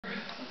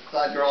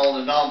Glad you're all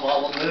in a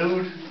non-violent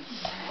mood,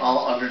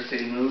 all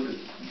understated mood.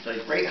 It's a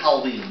great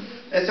Halloween.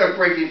 It's our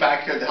great day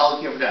back here at the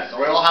Halloween Camp for Death.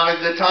 Are we all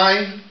having a good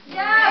time?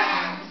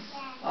 Yes!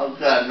 Oh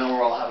good, no,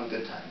 we're all having a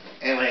good time.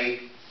 Anyway,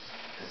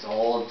 it's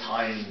all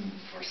time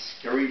for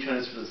scary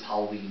times for this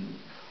Halloween.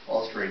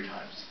 All scary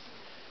times.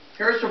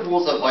 Here's the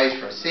rules of advice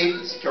for a safe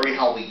and scary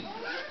Halloween.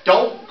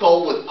 Don't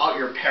go without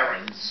your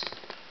parents.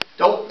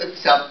 Don't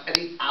accept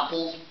any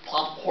apples,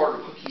 popcorn,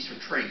 or cookies or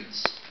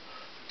treats.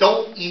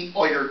 Don't eat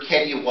all your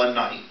candy in one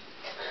night.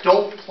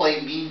 Don't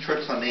play mean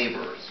tricks on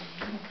neighbors.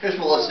 Here's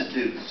a list of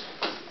do's.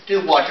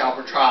 Do watch out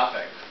for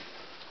traffic.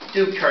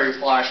 Do carry a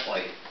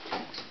flashlight.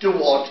 Do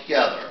all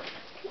together.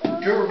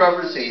 Do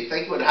remember to say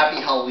thank you and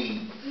happy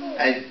Halloween.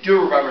 And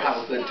do remember to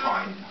have a good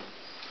time.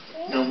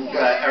 You know,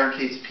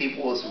 entertains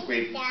people with some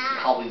great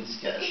Halloween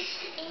skits.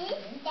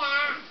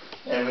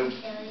 And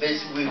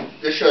basically,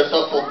 this show is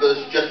so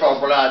focused just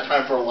about running out of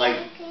time for like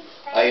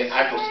an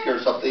actual scare or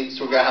something.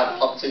 So we're gonna have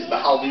puppet sings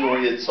about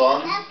Halloween-oriented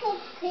songs.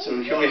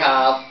 So here we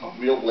have A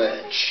Real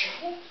Witch.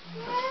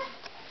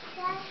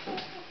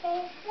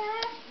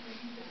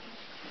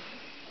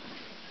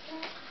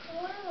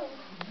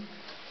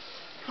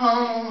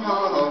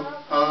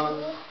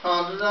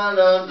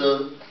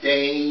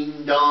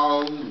 Ding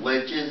dong,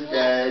 witch is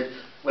dead.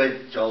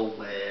 Witch, oh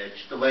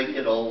witch, the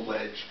wicked old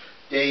witch.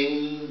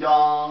 Ding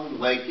dong,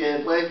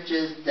 wicked witch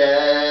is dead.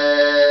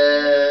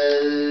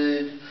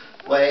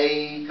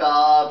 Wake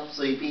up,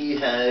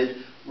 sleepyhead,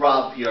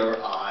 rub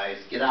your eyes,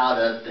 get out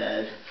of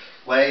bed.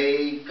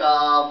 Wake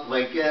up,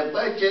 wicked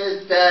witch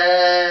is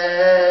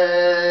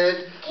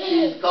dead.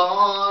 She's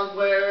gone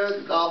where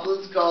the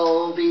goblins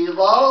go,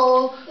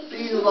 below,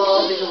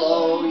 below,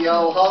 below,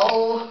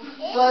 yo-ho.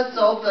 Let's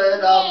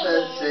open up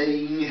and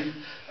sing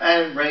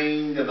and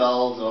ring the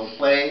bells of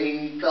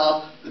wake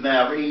up the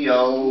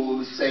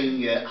merry-o.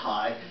 Sing it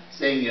high,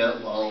 sing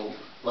it low.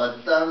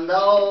 Let them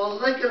know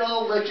the wicked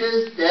old witch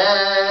is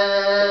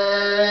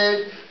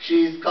dead.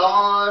 She's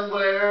gone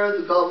where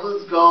the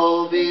goblins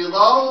go,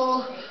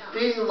 below,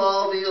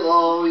 below,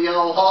 below,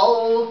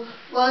 yo-ho.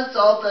 Let's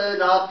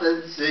open up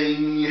and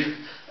sing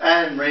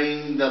and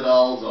ring the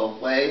bells of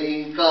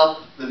wake up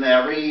the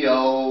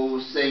merry-o.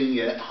 Sing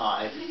it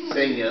high,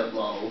 sing it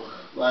low.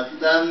 Let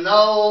them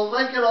know,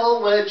 wicked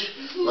old witch.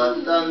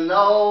 Let them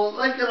know,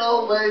 wicked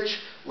old witch.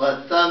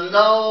 Let them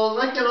know,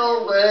 wicked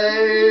old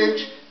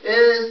witch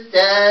is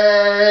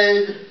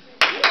dead.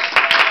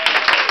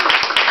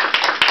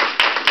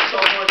 So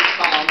much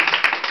fun.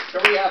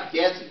 Here we have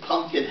dancing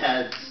pumpkin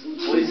heads.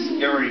 Really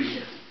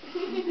scary.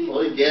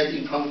 Really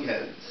dancing pumpkin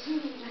heads.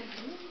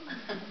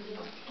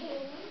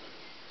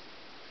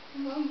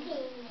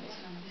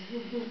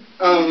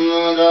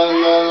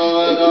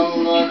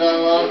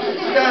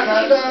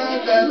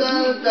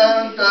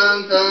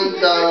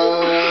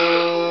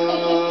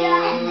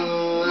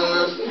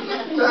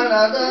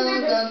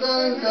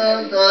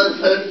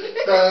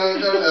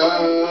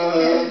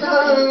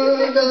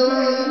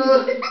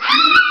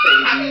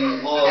 Baby,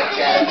 look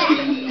at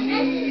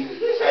me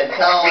and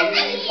tell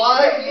me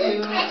what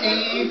you see.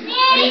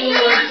 You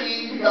will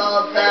see the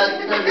best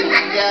of me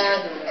yet.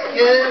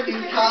 Give me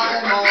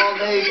time, I'll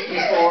make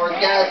you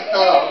forget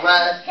the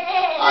rest.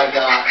 I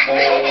got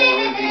more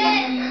of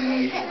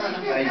thee,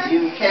 and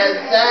you can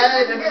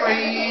set it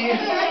free.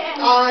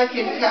 I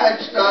can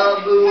catch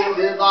the moon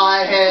in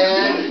my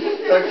hand.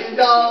 Don't you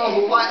know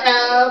who I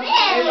am?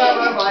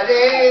 Remember my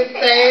name,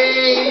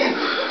 babe.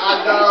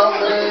 I'm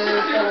gonna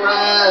live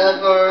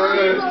forever.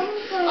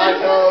 I'm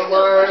gonna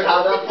learn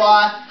how to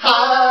fly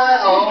high.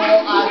 Oh,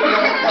 I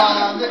feel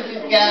coming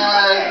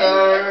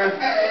together.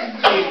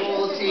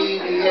 People see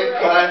me and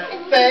cry,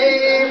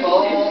 babe.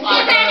 Oh,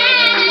 I'm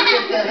gonna make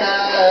it to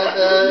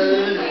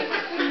heaven.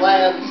 Fly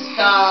up the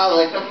sky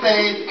like a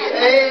babe.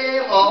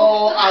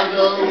 Oh, I'm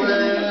gonna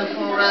live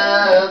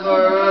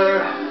forever.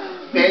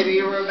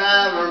 Baby,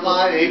 remember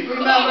my name.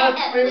 Remember,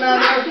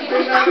 remember,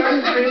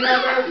 remember,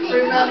 remember,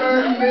 remember,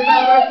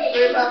 remember,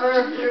 remember,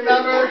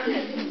 remember.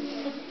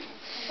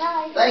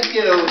 Thank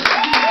you.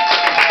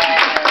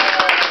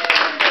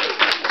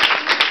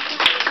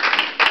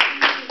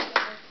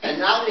 And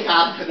now we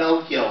have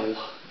Pinocchio.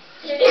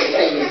 Sing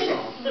a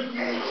song.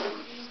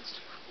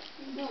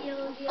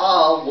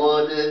 A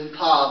wooden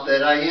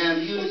puppet I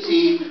am, you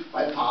see.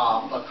 My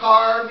papa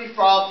carved me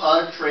from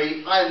a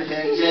tree. I'm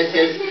hinted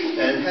his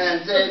and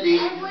hinted he.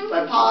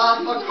 My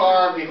papa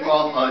carved me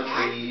from a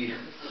tree.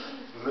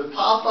 My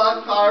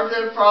papa carved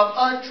it from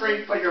a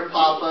tree, but your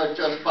papa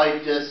just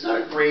might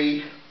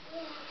disagree.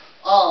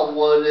 A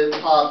wooden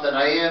puppet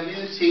I am,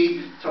 you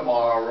see.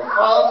 Tomorrow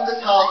from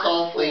this house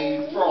I'll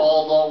flee. For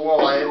all the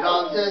world I am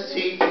not to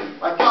see.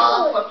 My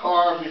papa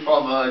carved me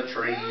from a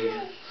tree.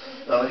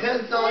 No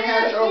heads, no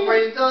hands, no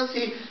brains, no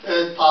teeth.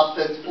 This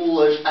puppet's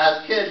foolish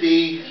as can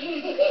be.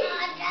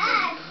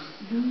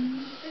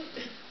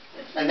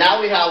 And now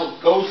we have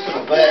Ghost and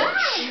a Witch.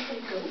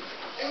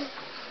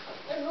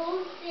 A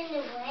ghost and a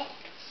witch?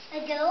 A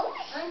ghost?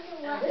 And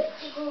a witch?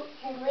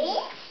 A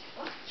witch?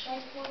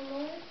 That's one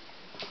more.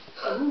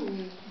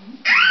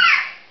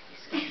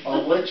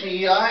 Oh,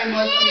 witchy, I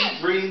must be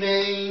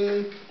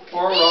dreaming,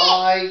 for all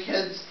I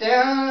can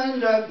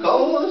stand a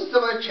ghost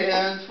of a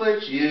chance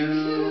with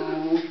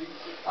you.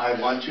 I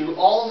want you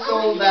all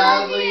so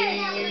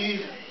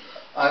badly.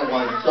 I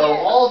want so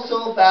all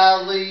so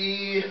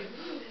badly.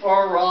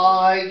 For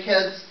I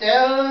can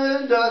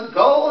stand a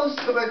ghost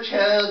of a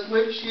chance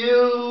with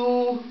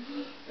you.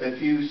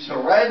 If you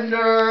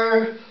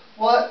surrender,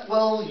 what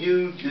will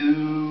you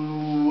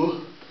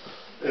do?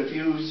 If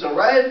you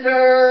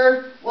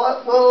surrender,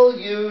 what will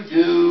you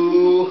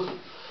do?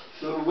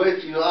 To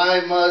which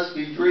I must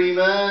be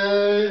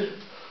dreaming,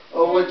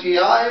 oh which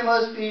I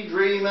must be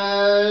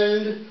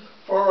dreaming,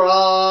 for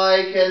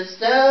I can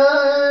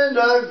stand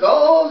a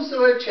ghost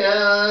of a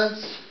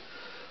chance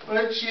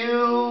with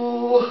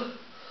you.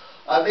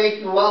 I make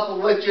you up a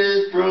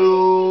witch's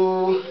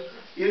brew,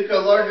 you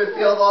can learn to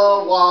feel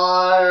the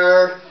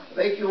wire. I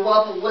make you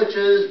up a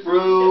witch's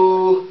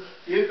brew,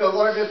 you can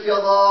learn to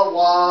feel the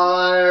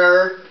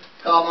wire.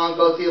 Come on,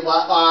 go see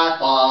Light My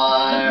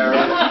Fire.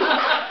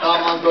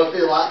 Come on, go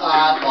see Light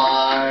My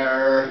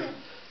Fire.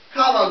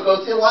 Come on,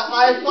 go see Light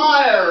My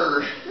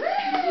Fire.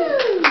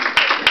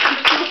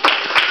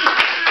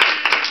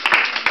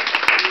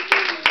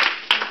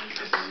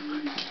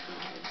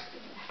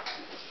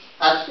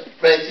 That's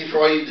fancy for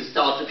all you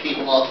nostalgic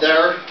people out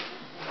there.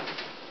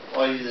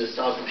 All you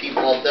nostalgic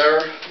people out there.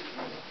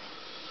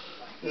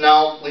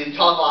 Now, when you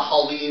talk about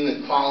Halloween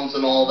and clowns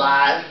and all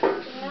that, you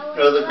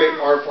know, the great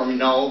art form, you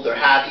know, they're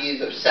happy,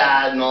 they're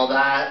sad and all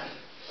that.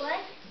 What?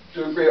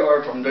 Do a great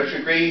art form, don't you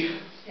agree?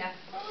 Yeah.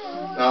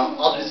 No,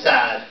 I'll do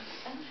sad.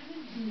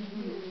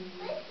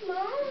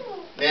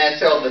 Yeah, I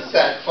saw the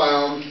sad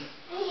clown.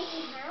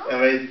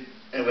 Anyway,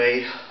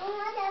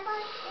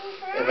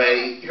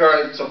 here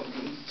are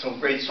some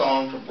great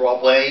songs from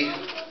Broadway.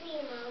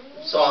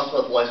 Songs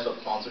about the life of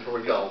clowns, so here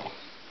we go.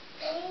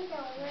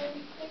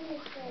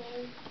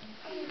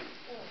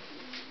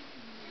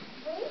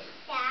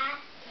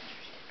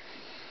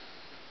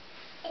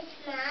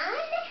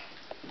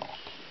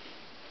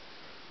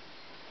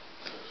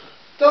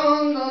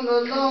 Dun dun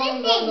dun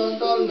dun dun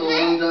dun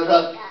dun dun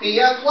dun. Be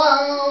a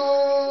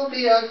clown,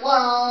 be a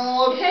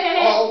clown.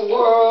 All the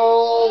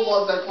world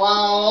was a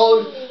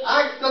clown.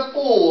 Act the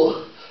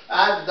fool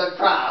at the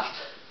craft,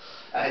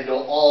 and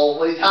you'll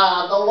always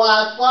have the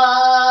last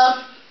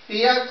laugh.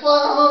 Be a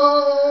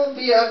clown,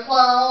 be a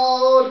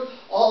clown.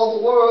 All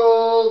the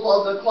world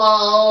was a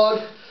clown.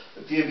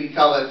 If you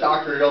become a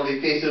doctor, you'll be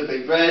faced with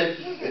big dread.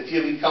 If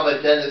you become a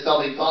dentist,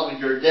 they'll be calling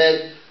you're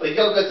dead. But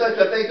you'll get such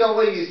a big no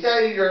way you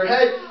stand in your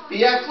head.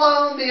 Be a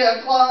clown, be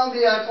a clown,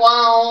 be a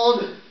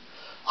clown.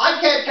 I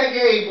can't take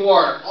it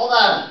anymore. All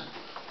that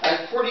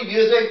pretty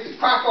music, the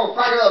crackle,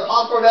 the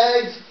popcorn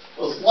eggs,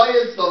 the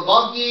slides, the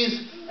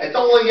monkeys, and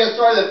don't let get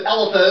started with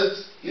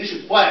elephants. You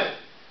should quit.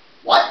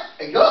 What?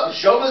 And go up to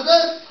show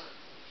business?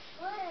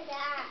 What is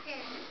that?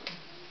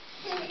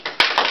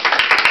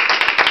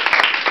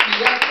 Be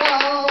a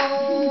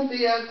clown,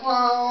 be a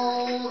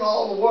clown.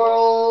 All the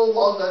world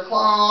loves a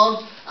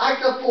clown.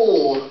 Act a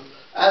fool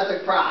at the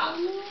craft,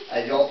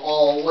 and you'll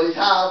always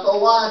have the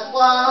last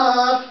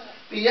laugh.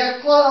 Be a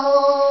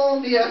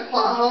clown, be a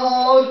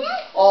clown.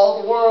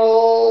 All the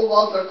world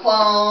loves a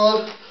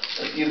clown.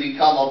 If you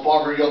become a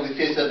barber, you'll be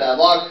faced with bad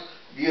luck.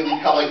 If you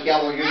become a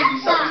gambler, you're going to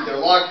be sucking their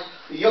luck.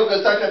 You'll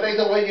get such a big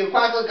when you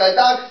quack like a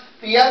duck.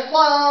 Be a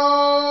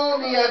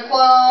clown, be a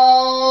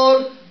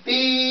clown.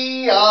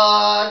 Be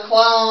a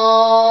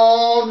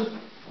clown.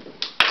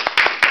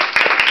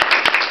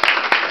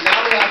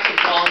 Now we have some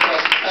songs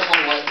that depend on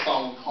what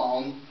song we call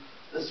them.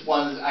 This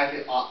one is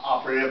actually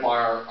operated by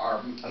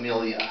our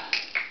Amelia.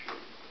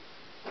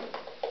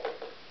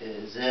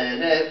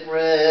 Isn't it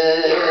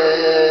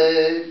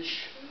rich?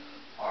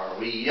 Are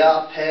we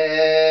a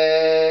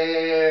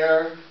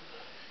pair?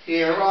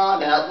 Here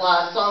on at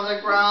last on the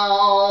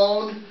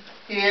ground,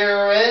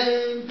 here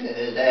in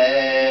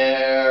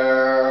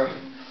midair.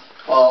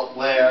 But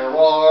where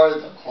are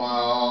the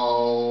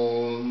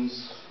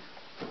clowns?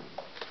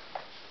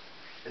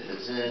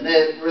 Isn't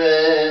it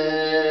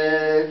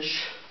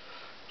rich?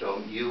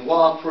 Don't you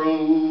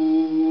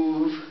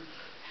approve?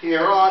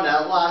 Here on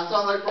at last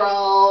on the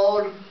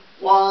ground,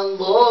 one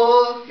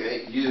look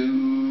at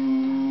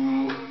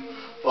you.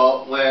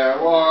 But where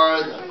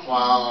are the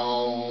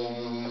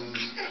clowns?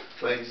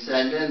 Quick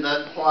send in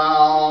the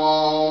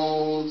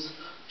clowns.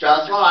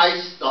 Just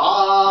right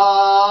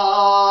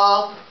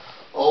stop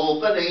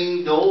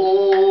opening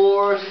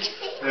doors.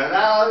 And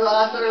our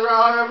last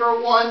around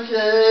ever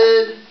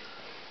wanted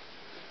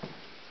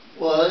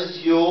was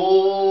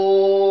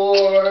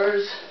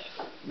yours.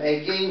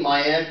 Making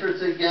my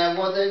entrance again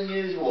with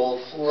unusual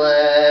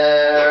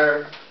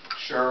flair.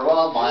 Sure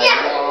of my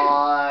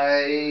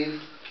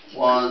life,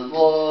 one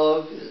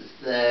look is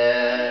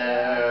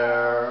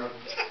there.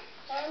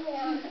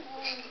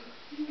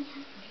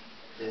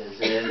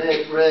 Isn't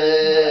it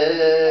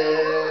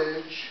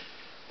rich?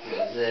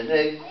 Isn't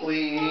it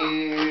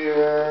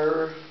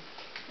queer?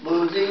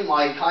 Losing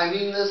my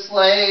timing this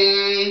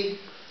late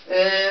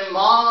in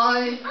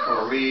my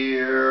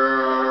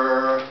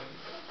career.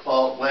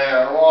 But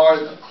where are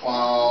the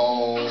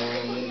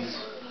clowns?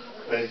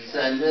 Quick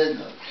send in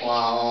the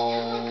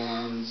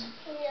clowns.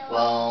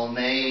 Well,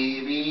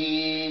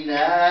 maybe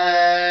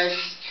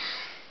next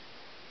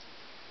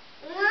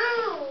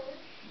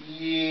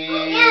year.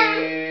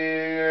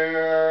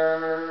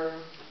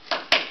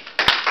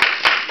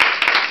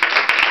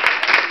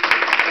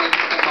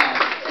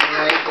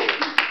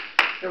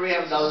 Here we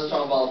have another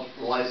song about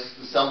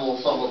the symbol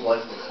of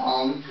life of the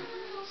clown.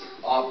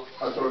 A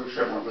sort of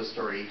trip of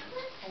history.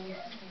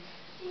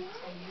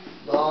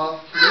 The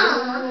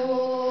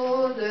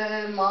food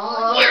in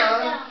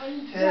my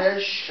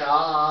tesha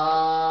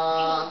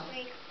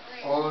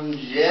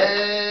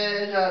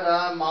onjera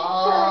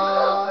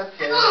ma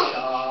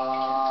tesha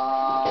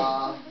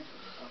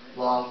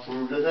la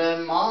fruit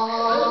de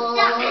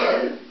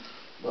man,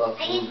 the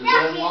fruit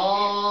de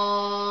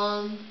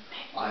man.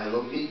 I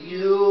look at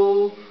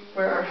you,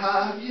 where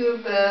have you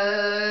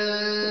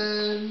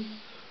been?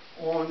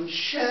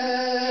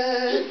 Onjera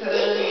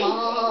ma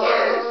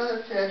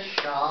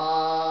tesha.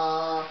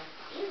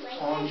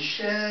 On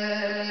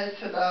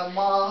Shetama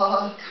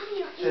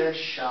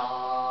Tesha,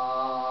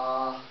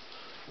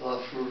 the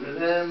fruit of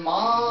the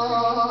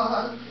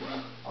man,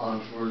 on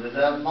fruit of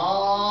the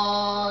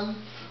man.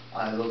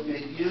 I look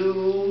at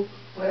you,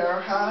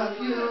 where have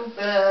you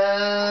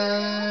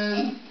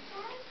been?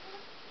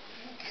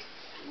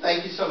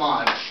 Thank you so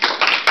much.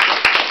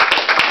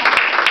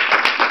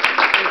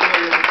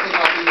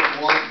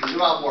 We do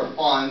have more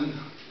fun.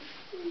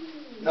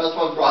 Those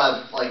ones will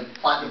have like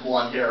platinum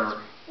blonde hair.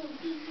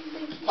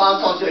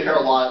 Clown songs you hear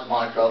a lot at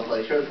Monaco.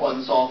 Like here's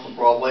one song from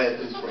Broadway at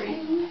this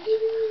rate.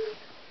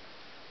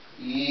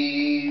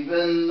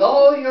 Even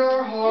though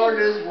your heart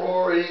is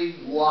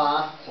roaring,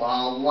 laugh,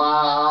 clown,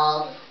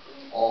 laugh.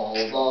 All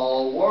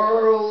the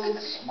world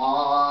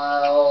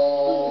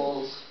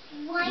smiles.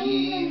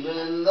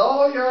 Even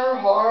though your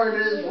heart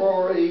is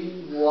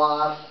roaring,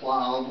 laugh,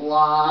 clown,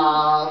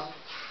 laugh.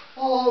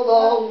 All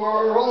the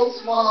world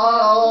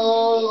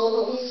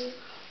smiles.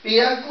 Be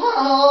a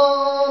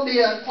clown, be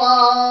a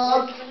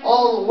clown.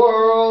 All the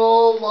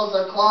world loves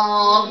a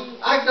clown.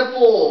 Act a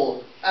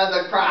fool at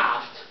the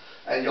craft,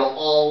 and you'll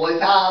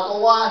always have the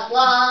last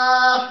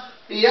laugh.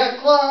 Be a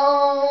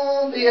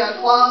clown, be a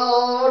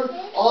clown.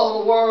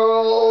 All the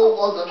world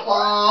loves a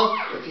clown.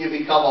 If you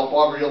become a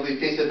barber, you'll be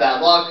facing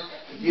bad luck.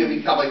 If you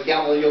become a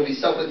gambler, you'll be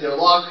stuck with your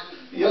luck.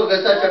 You'll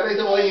get such a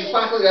reason when you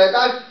practically get a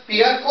duck.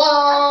 Be a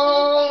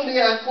clown, be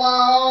a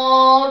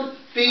clown.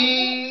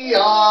 Be a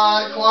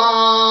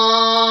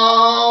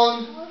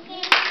clown.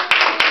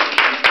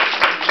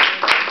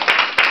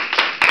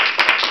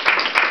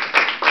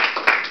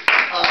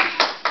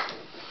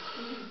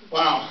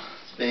 Wow,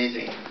 it's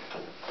amazing.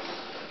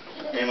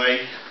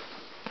 Anyway,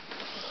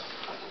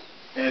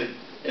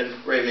 it's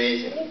very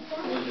amazing.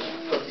 We'll just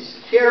put these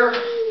here.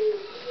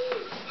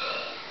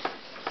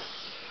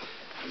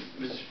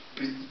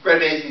 It's very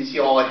amazing to see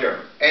all of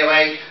here.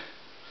 Anyway,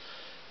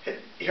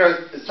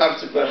 here it's time for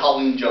some good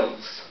Halloween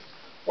jokes.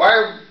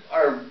 Why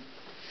are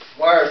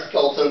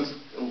skeletons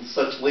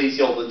such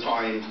lazy all the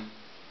time?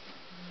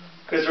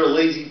 Because they're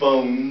lazy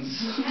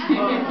bones.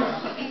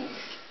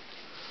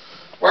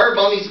 Why are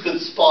mummies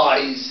good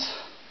spies?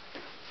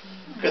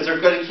 Because they're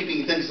good at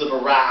keeping things under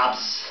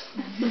wraps.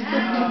 Did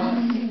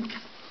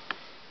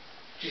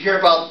you hear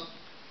about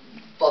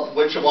the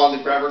witch who won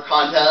the grammar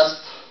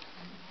contest?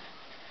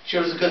 She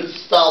was a good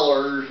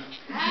speller.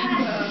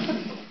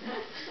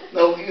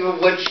 No, even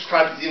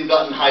witchcraft has even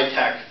gotten high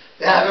tech.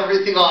 They have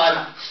everything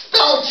on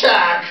spell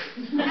check.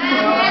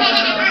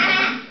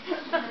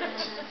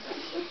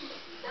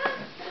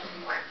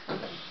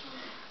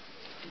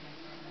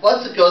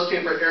 What's the ghost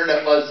favorite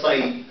internet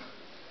website?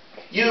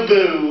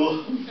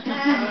 YouBoo.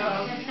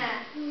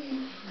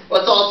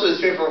 What's also his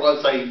favorite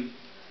website?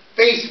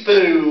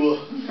 Faceboo.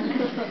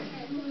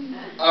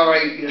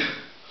 Alright.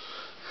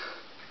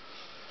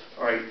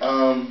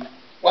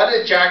 Why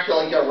did Jack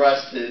Dylan get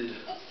arrested?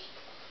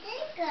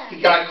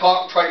 He got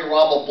caught trying to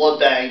rob a blood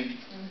bank.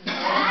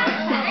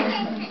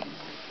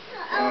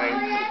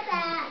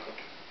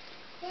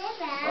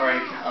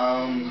 Alright,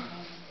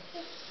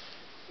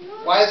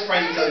 why is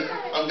Frank so,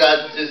 I'm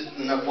gonna just,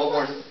 one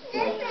more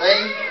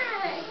thing.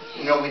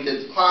 You know, we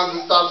did clowns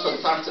and stuff, so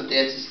it's time for some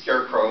dancing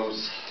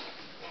scarecrows.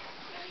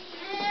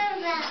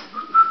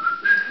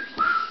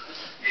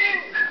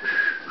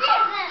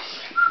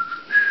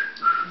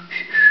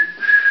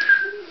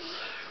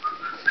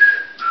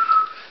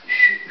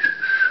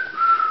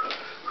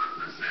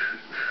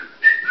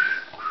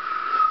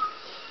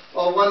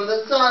 Oh, when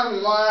the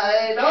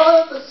sunlight,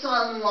 oh the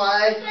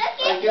sunlight,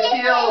 I can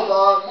feel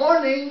the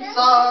morning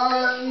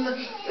sun.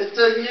 It's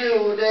a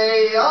new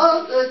day,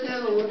 oh the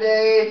new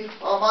day,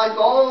 oh my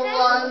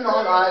golden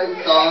night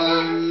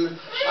sun.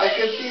 I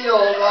can feel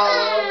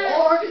the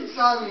morning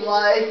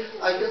sunlight,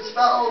 I can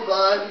smell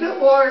the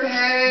newborn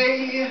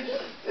hay.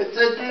 It's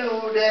a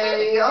new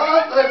day,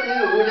 oh the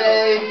new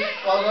day,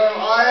 on the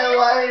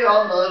highway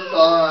on the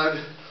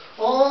sun.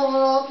 Oh,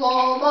 la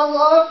ploma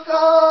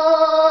loca.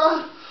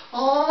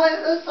 Oh,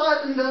 the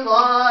sun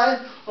delight,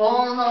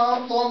 oh,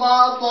 la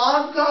ploma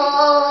blanca.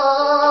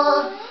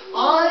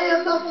 I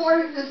am the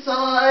morning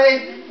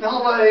decide,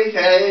 nobody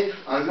say,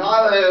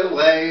 another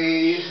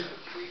way.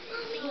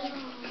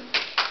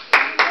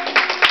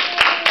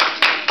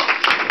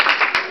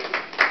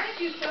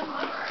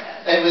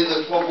 Anyway,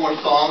 there's one more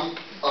song.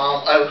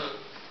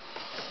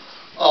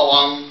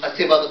 I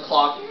see about the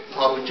clock.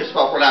 We're just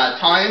about run out of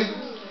time.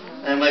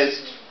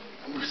 Anyways,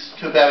 it's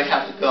too bad we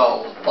have to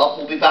go. But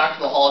we'll be back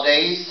for the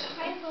holidays.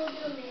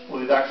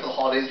 We'll be back for the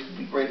holidays. It'll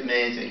be great,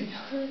 amazing.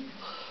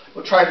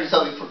 We'll try to do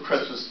something for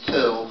Christmas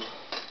too.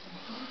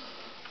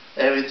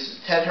 Anyways,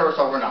 Ted Harris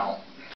over now.